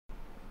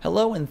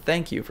Hello and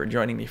thank you for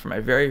joining me for my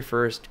very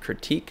first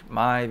Critique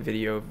My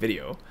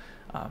video.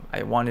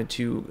 I wanted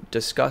to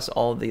discuss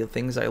all the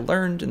things I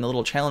learned and the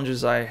little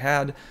challenges I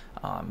had,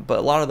 but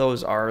a lot of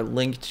those are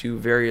linked to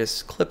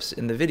various clips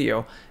in the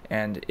video,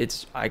 and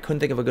I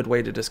couldn't think of a good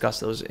way to discuss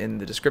those in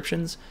the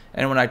descriptions,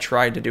 and when I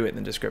tried to do it in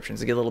the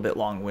descriptions, it get a little bit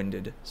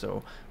long-winded,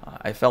 so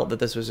I felt that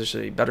this was just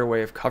a better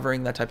way of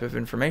covering that type of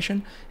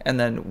information, and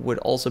then would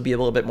also be a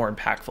little bit more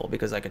impactful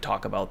because I could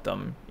talk about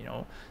them,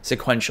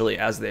 sequentially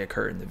as they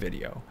occur in the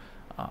video.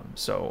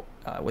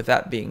 With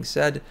that being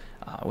said,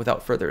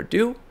 without further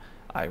ado,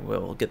 I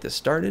will get this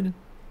started.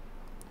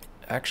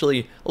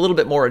 Actually, a little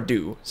bit more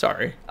ado,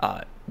 sorry.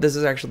 This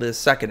is actually the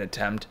second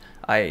attempt.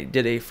 I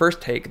did a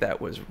first take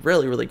that was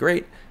really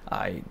great.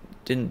 I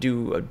didn't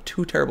do a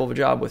too terrible of a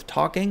job with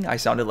talking. I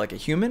sounded like a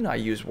human. I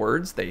used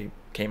words. They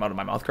came out of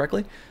my mouth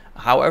correctly.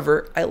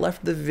 However, I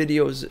left the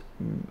video's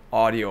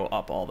audio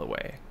up all the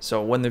way.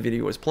 So when the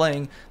video was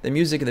playing, the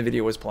music in the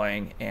video was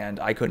playing, and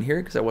I couldn't hear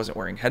it because I wasn't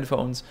wearing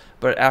headphones.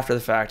 But after the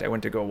fact, I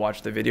went to go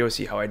watch the video,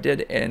 see how I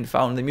did, and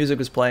found the music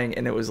was playing,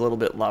 and it was a little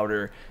bit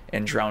louder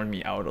and drowned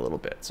me out a little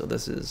bit. So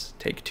this is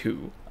take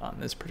 2 on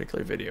this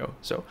particular video.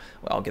 So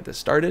I'll get this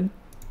started.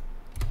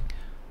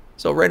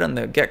 So right on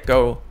the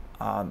get-go,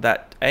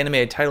 that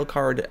animated title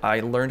card, I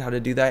learned how to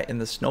do that in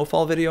the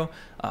Snowfall video.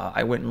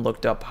 I went and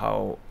looked up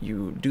how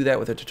you do that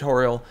with a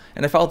tutorial,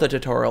 and I followed the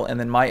tutorial, and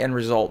then my end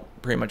result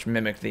pretty much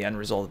mimicked the end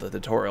result of the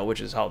tutorial,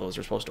 which is how those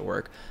are supposed to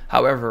work.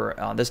 However,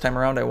 this time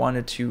around, I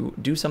wanted to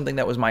do something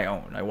that was my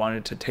own. I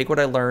wanted to take what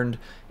I learned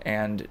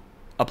and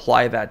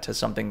apply that to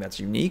something that's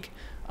unique,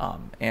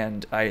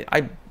 and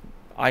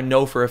I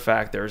know for a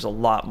fact there's a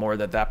lot more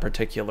that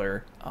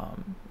particular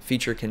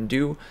feature can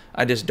do.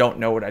 I just don't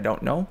know what I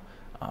don't know.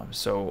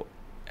 So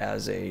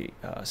as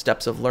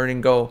steps of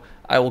learning go,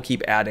 I will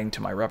keep adding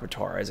to my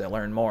repertoire as I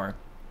learn more.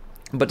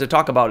 But to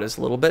talk about this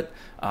a little bit,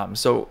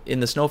 so in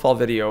the Snowfall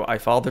video, I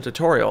followed the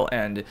tutorial,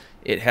 and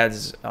it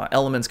has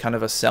elements kind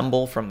of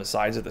assemble from the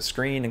sides of the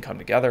screen and come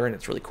together, and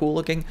it's really cool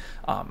looking.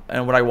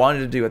 And what I wanted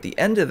to do at the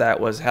end of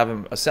that was have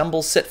them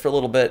assemble, sit for a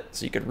little bit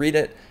so you could read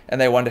it, and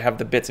then I wanted to have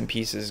the bits and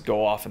pieces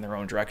go off in their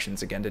own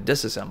directions again to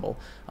disassemble.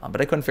 But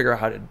I couldn't figure out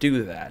how to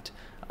do that.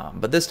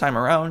 But this time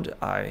around,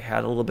 I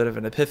had a little bit of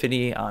an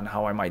epiphany on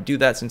how I might do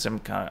that, since I'm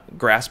kind of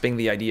grasping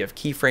the idea of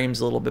keyframes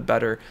a little bit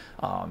better,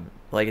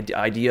 like the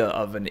idea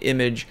of an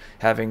image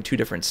having 2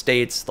 different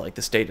states, like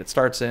the state it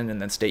starts in and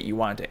then state you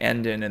want it to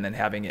end in, and then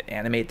having it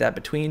animate that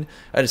between.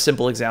 A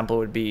simple example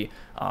would be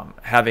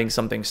having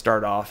something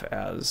start off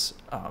as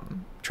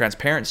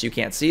transparent so you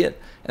can't see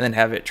it, and then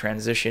have it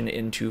transition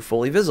into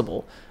fully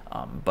visible.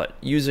 But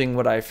using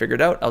what I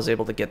figured out, I was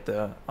able to get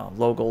the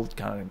logo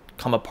kind of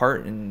come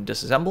apart and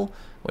disassemble,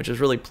 which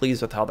is really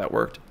pleased with how that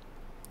worked.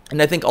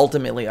 And I think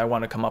ultimately I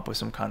want to come up with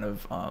some kind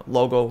of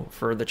logo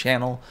for the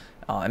channel,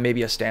 and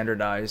maybe a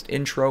standardized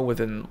intro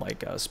within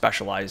like a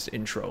specialized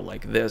intro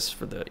like this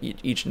for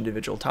each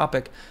individual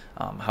topic.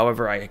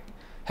 However, I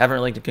haven't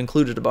really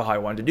concluded about how I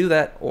wanted to do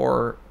that,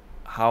 or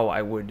how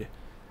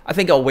I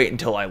think I'll wait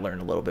until I learn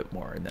a little bit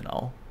more, and then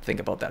I'll think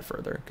about that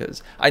further,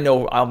 because I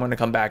know I'm going to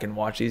come back and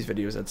watch these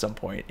videos at some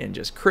point and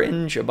just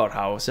cringe about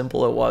how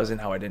simple it was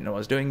and how I didn't know what I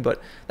was doing.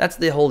 But that's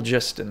the whole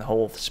gist and the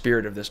whole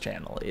spirit of this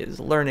channel, is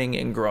learning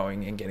and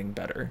growing and getting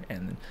better,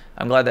 and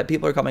I'm glad that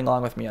people are coming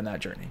along with me on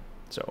that journey.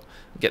 So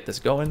get this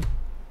going.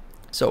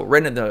 So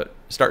right at the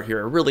start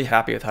here, really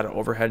happy with how the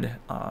overhead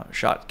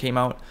shot came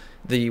out.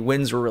 The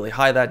winds were really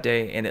high that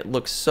day, and it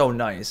looks so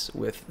nice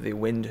with the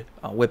wind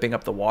whipping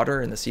up the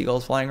water and the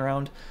seagulls flying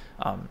around.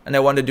 And I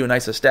wanted to do a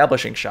nice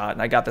establishing shot,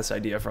 and I got this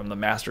idea from the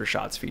master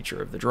shots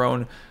feature of the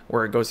drone,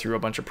 where it goes through a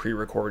bunch of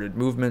pre-recorded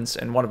movements,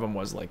 and one of them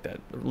was like that,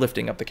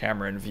 lifting up the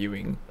camera and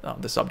viewing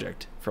the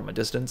subject from a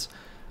distance.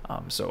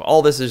 So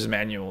all this is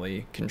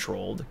manually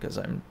controlled because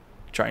I'm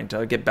trying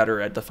to get better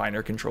at the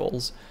finer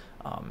controls.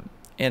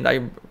 And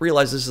I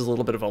realized this is a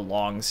little bit of a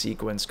long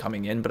sequence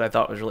coming in, but I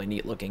thought it was really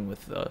neat looking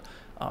with the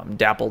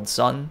dappled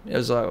sun. It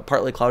was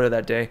partly clouded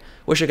that day.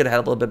 Wish I could have had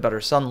a little bit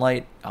better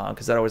sunlight,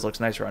 because that always looks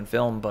nicer on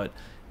film, but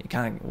you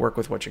kind of work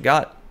with what you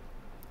got.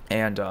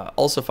 And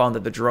also found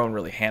that the drone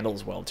really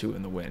handles well too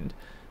in the wind.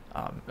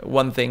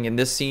 One thing in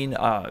this scene,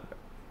 a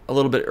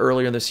little bit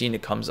earlier in the scene,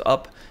 it comes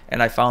up,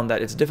 and I found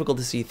that it's difficult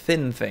to see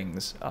thin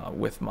things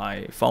with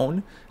my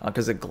phone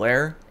because of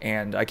glare,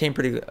 and I came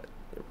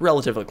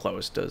relatively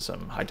close to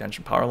some high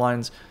tension power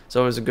lines,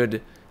 so it was a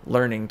good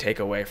learning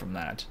takeaway from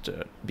that,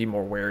 to be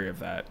more wary of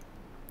that.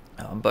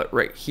 But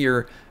right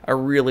here, I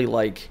really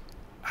like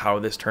how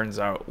this turns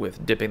out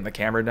with dipping the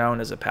camera down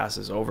as it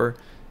passes over.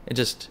 It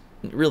just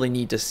really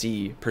neat to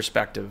see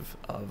perspective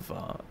of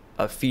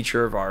a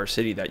feature of our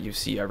city that you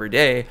see every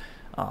day,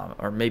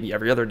 or maybe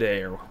every other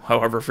day, or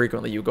however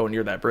frequently you go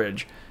near that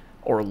bridge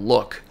or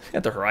look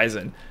at the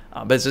horizon.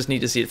 But it's just neat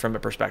to see it from a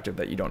perspective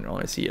that you don't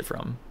normally see it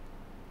from.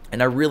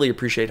 And I really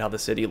appreciate how the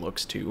city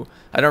looks too.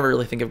 I don't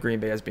really think of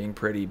Green Bay as being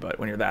pretty, but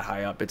when you're that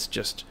high up, it's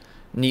just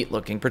neat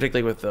looking,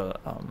 particularly with the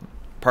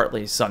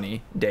partly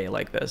sunny day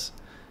like this.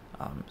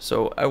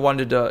 So I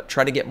wanted to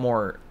try to get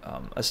more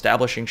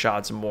establishing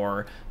shots,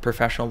 more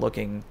professional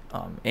looking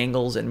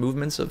angles and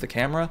movements of the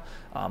camera.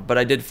 But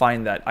I did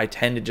find that I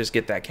tend to just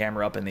get that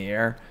camera up in the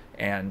air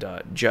and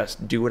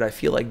just do what I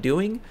feel like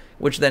doing,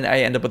 which then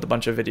I end up with a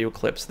bunch of video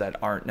clips that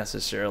aren't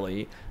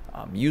necessarily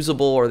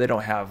usable, or they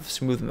don't have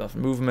smooth enough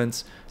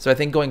movements. So I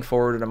think going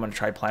forward, I'm going to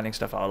try planning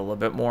stuff out a little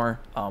bit more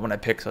when I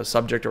pick a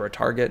subject or a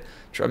target.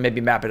 Try maybe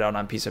map it out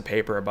on a piece of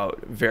paper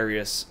about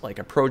various like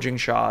approaching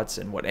shots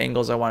and what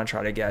angles I want to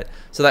try to get.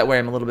 So that way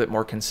I'm a little bit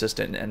more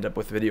consistent and end up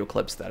with video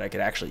clips that I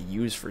could actually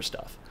use for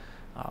stuff.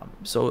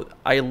 So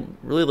I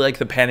really like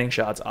the panning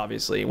shots,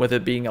 obviously, with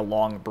it being a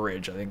long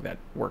bridge. I think that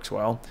works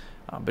well.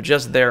 But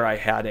just there I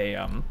had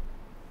a,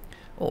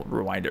 we'll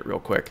rewind it real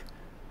quick.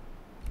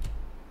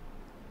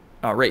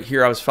 Right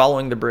here I was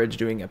following the bridge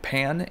doing a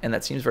pan, and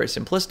that seems very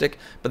simplistic,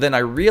 but then I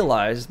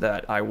realized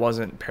that I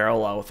wasn't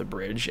parallel with the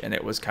bridge and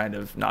it was kind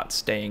of not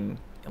staying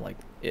like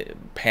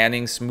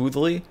panning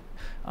smoothly.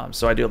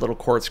 So I do a little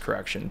course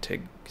correction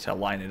to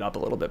line it up a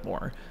little bit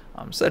more.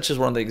 So that's just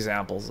one of the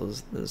examples.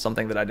 Is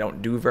something that I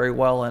don't do very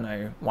well and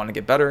I want to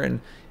get better,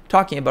 and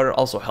talking about it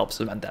also helps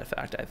cement that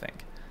fact, I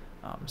think.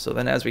 So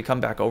then as we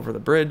come back over the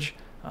bridge,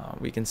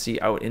 we can see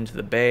out into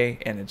the bay,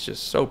 and it's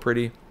just so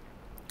pretty.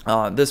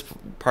 This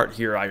part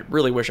here, I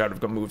really wish I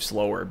would have moved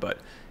slower, but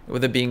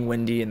with it being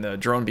windy and the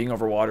drone being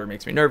over water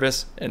makes me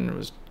nervous, and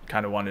was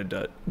kind of wanted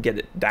to get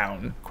it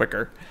down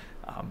quicker.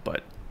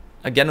 But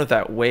again, with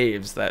that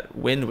waves, that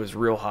wind was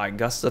real high,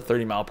 gusts of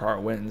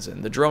 30-mile-per-hour winds,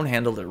 and the drone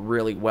handled it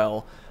really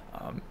well.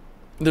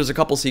 There's a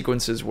couple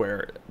sequences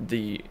where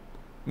the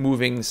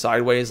moving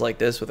sideways like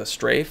this with a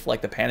strafe,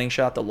 like the panning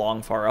shot, the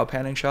long far out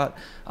panning shot,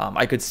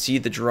 I could see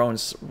the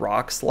drone's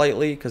rock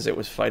slightly because it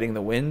was fighting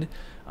the wind.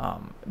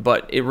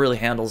 But it really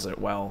handles it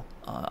well,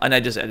 and I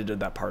just edited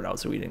that part out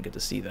so we didn't get to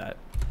see that.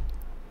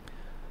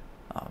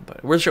 But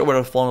I wish it would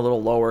have flown a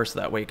little lower so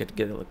that way you could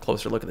get a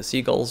closer look at the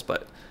seagulls,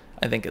 but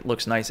I think it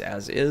looks nice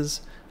as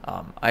is.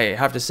 I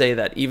have to say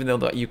that even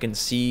though you can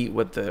see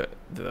what the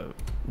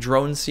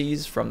drone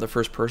sees from the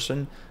first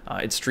person,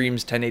 it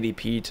streams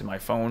 1080p to my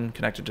phone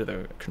connected to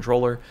the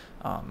controller,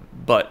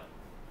 but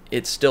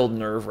it's still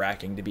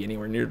nerve-wracking to be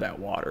anywhere near that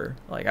water.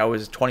 Like I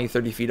was 20,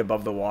 30 feet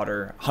above the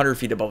water, 100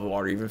 feet above the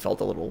water, even felt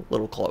a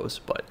little close,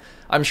 but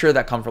I'm sure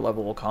that comfort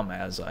level will come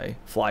as I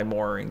fly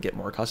more and get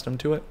more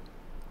accustomed to it.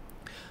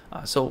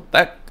 So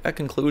that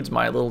concludes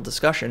my little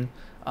discussion.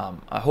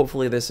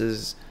 Hopefully this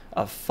is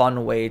a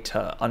fun way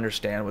to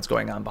understand what's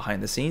going on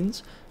behind the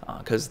scenes,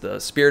 because the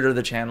spirit of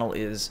the channel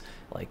is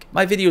like,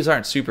 my videos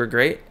aren't super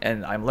great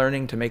and I'm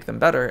learning to make them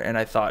better, and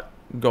I thought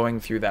going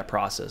through that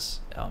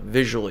process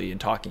visually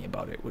and talking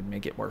about it would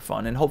make it more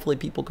fun, and hopefully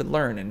people could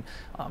learn and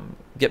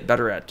get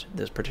better at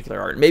this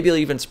particular art. Maybe it'll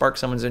even spark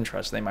someone's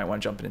interest. They might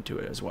want to jump into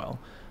it as well.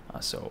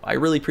 So I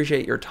really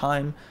appreciate your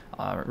time.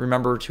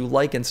 Remember to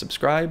like and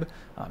subscribe.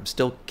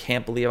 Still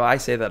can't believe I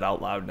say that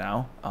out loud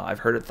now. I've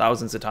heard it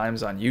thousands of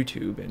times on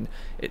YouTube, and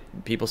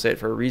people say it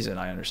for a reason,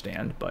 I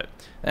understand. But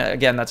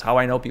again, that's how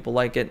I know people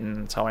like it, and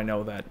that's how I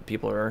know that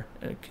people are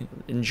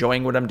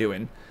enjoying what I'm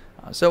doing.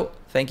 So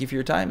thank you for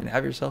your time, and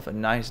have yourself a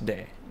nice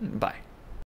day. Bye.